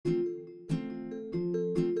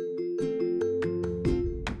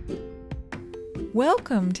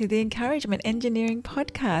Welcome to the Encouragement Engineering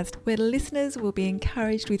Podcast, where listeners will be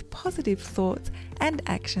encouraged with positive thoughts and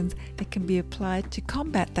actions that can be applied to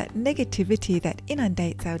combat that negativity that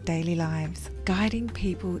inundates our daily lives, guiding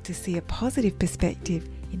people to see a positive perspective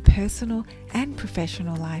in personal and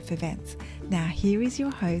professional life events. Now here is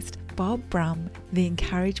your host, Bob Brum, the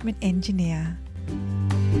Encouragement Engineer.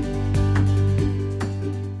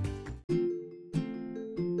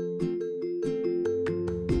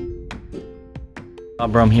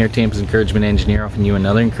 Bob Brum here, Tampa's Encouragement Engineer, offering you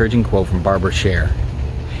another encouraging quote from Barbara Sher.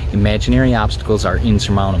 Imaginary obstacles are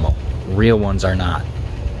insurmountable. Real ones are not.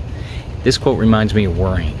 This quote reminds me of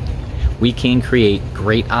worrying. We can create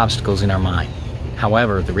great obstacles in our mind.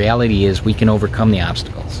 However, the reality is we can overcome the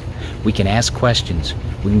obstacles. We can ask questions.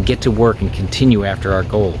 We can get to work and continue after our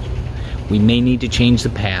goal. We may need to change the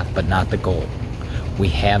path, but not the goal. We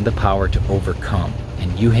have the power to overcome,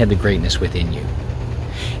 and you have the greatness within you.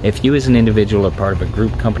 If you as an individual or part of a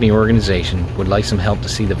group, company, or organization would like some help to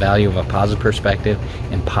see the value of a positive perspective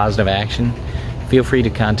and positive action, feel free to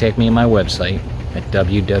contact me on my website at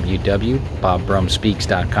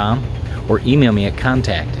www.bobbrumspeaks.com or email me at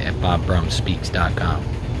contact@bobbrumspeaks.com.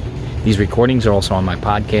 These recordings are also on my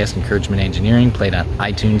podcast, Encouragement Engineering, played on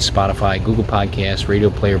iTunes, Spotify, Google Podcasts, Radio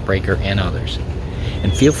Player, Breaker, and others.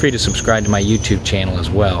 And feel free to subscribe to my YouTube channel as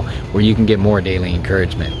well, where you can get more daily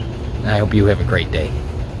encouragement. I hope you have a great day.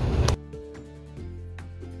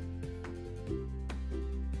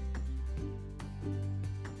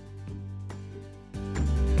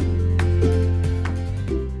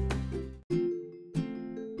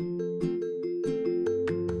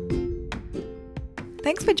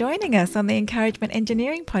 Thanks for joining us on the Encouragement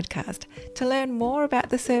Engineering Podcast. To learn more about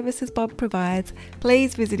the services Bob provides,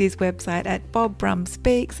 please visit his website at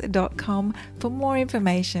bobbrumspeaks.com for more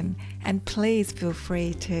information. And please feel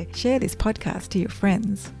free to share this podcast to your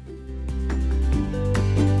friends.